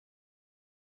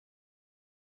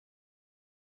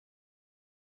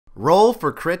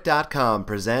Roll4Crit.com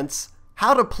presents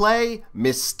How to Play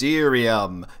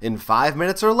Mysterium in 5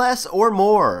 minutes or less or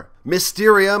more.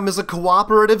 Mysterium is a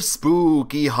cooperative,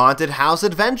 spooky, haunted house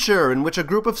adventure in which a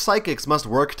group of psychics must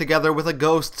work together with a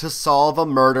ghost to solve a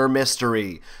murder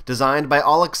mystery. Designed by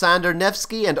Alexander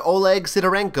Nevsky and Oleg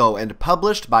Sidorenko and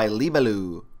published by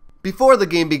Libelu. Before the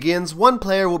game begins, one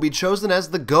player will be chosen as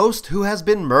the ghost who has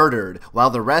been murdered, while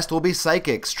the rest will be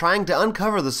psychics trying to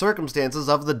uncover the circumstances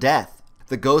of the death.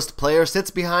 The ghost player sits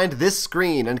behind this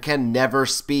screen and can never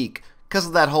speak, because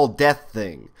of that whole death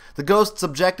thing. The ghost's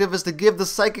objective is to give the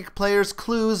psychic players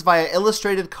clues via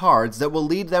illustrated cards that will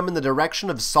lead them in the direction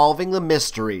of solving the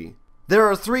mystery. There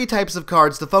are 3 types of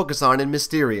cards to focus on in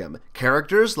Mysterium: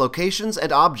 characters, locations,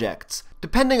 and objects.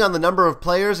 Depending on the number of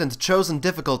players and chosen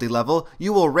difficulty level,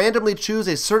 you will randomly choose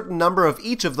a certain number of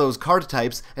each of those card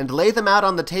types and lay them out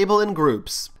on the table in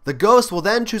groups. The ghost will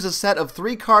then choose a set of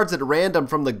 3 cards at random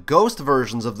from the ghost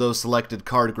versions of those selected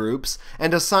card groups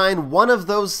and assign one of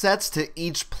those sets to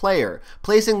each player,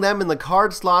 placing them in the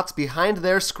card slots behind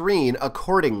their screen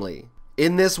accordingly.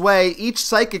 In this way, each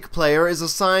psychic player is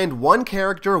assigned 1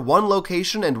 character, 1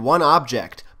 location, and 1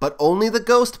 object, but only the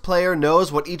ghost player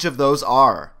knows what each of those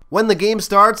are. When the game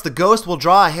starts, the ghost will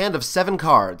draw a hand of 7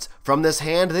 cards. From this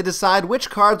hand, they decide which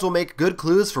cards will make good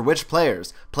clues for which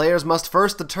players. Players must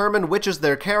first determine which is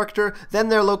their character, then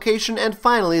their location, and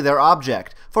finally their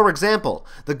object. For example,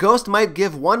 the ghost might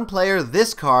give one player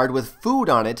this card with food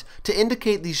on it to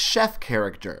indicate the chef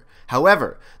character.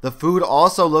 However, the food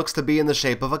also looks to be in the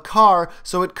shape of a car,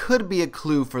 so it could be a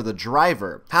clue for the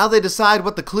driver. How they decide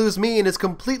what the clues mean is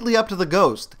completely up to the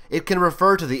ghost. It can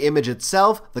refer to the image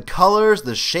itself, the colors,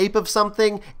 the shape of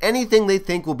something, anything they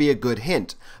think will be a good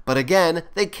hint. But again,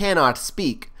 they cannot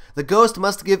speak. The ghost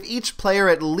must give each player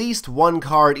at least 1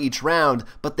 card each round,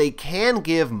 but they can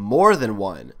give more than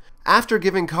 1. After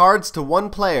giving cards to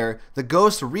one player, the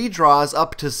ghost redraws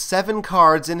up to 7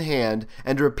 cards in hand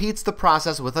and repeats the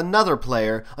process with another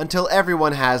player until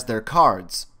everyone has their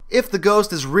cards. If the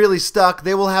ghost is really stuck,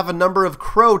 they will have a number of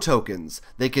crow tokens.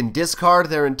 They can discard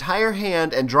their entire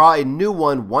hand and draw a new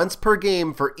one once per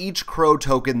game for each crow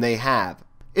token they have.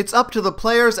 It's up to the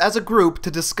players as a group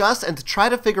to discuss and to try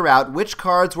to figure out which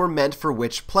cards were meant for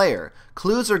which player.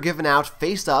 Clues are given out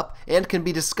face up and can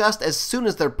be discussed as soon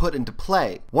as they're put into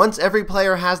play. Once every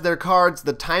player has their cards,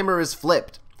 the timer is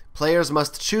flipped. Players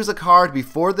must choose a card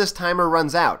before this timer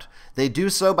runs out. They do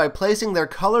so by placing their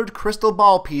colored crystal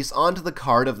ball piece onto the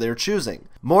card of their choosing.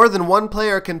 More than one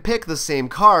player can pick the same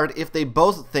card if they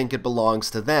both think it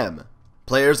belongs to them.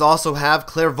 Players also have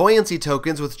clairvoyancy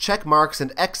tokens with check marks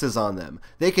and X's on them.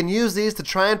 They can use these to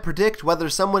try and predict whether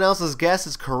someone else's guess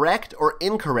is correct or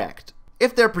incorrect.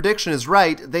 If their prediction is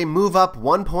right, they move up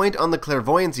 1 point on the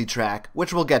clairvoyancy track,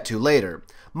 which we'll get to later.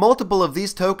 Multiple of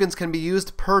these tokens can be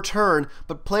used per turn,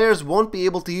 but players won't be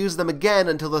able to use them again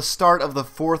until the start of the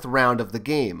 4th round of the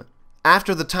game.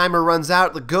 After the timer runs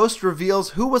out, the ghost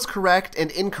reveals who was correct and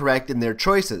incorrect in their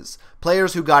choices.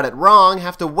 Players who got it wrong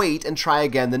have to wait and try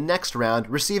again the next round,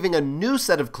 receiving a new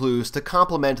set of clues to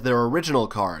complement their original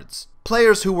cards.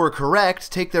 Players who were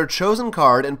correct take their chosen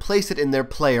card and place it in their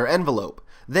player envelope.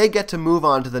 They get to move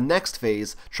on to the next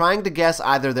phase, trying to guess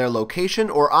either their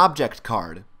location or object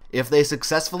card. If they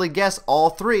successfully guess all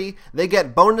 3, they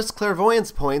get bonus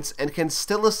clairvoyance points and can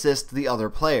still assist the other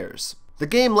players. The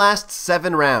game lasts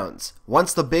 7 rounds.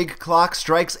 Once the big clock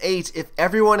strikes 8, if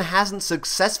everyone hasn't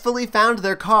successfully found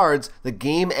their cards, the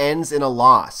game ends in a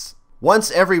loss.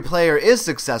 Once every player is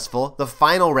successful, the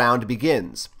final round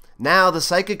begins. Now the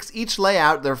psychics each lay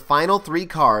out their final 3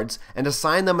 cards and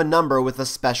assign them a number with a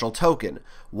special token.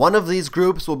 One of these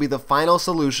groups will be the final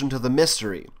solution to the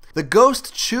mystery. The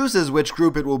ghost chooses which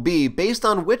group it will be based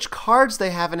on which cards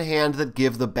they have in hand that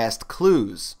give the best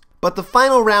clues. But the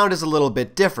final round is a little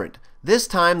bit different. This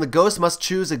time, the ghost must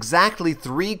choose exactly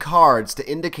 3 cards to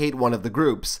indicate one of the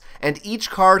groups, and each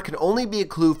card can only be a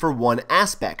clue for 1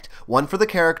 aspect, 1 for the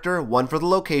character, 1 for the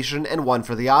location, and 1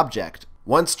 for the object.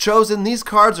 Once chosen, these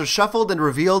cards are shuffled and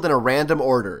revealed in a random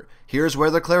order. Here's where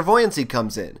the clairvoyancy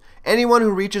comes in. Anyone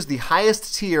who reaches the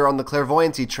highest tier on the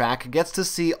clairvoyancy track gets to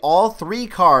see all 3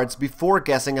 cards before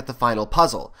guessing at the final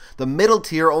puzzle. The middle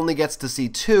tier only gets to see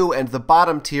 2, and the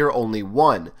bottom tier only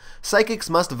 1. Psychics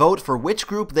must vote for which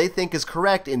group they think is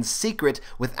correct in secret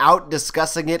without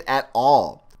discussing it at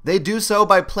all. They do so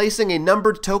by placing a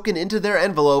numbered token into their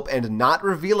envelope and not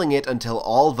revealing it until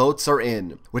all votes are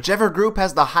in. Whichever group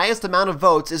has the highest amount of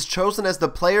votes is chosen as the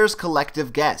player's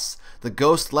collective guess. The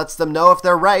ghost lets them know if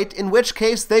they're right, in which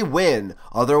case they win.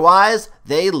 Otherwise,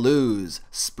 they lose.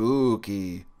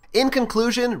 Spooky. In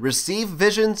conclusion, receive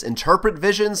visions, interpret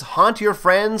visions, haunt your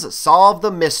friends, solve the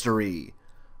mystery.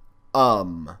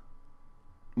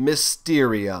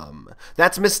 Mysterium.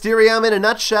 That's Mysterium in a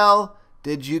nutshell.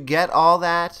 Did you get all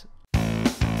that?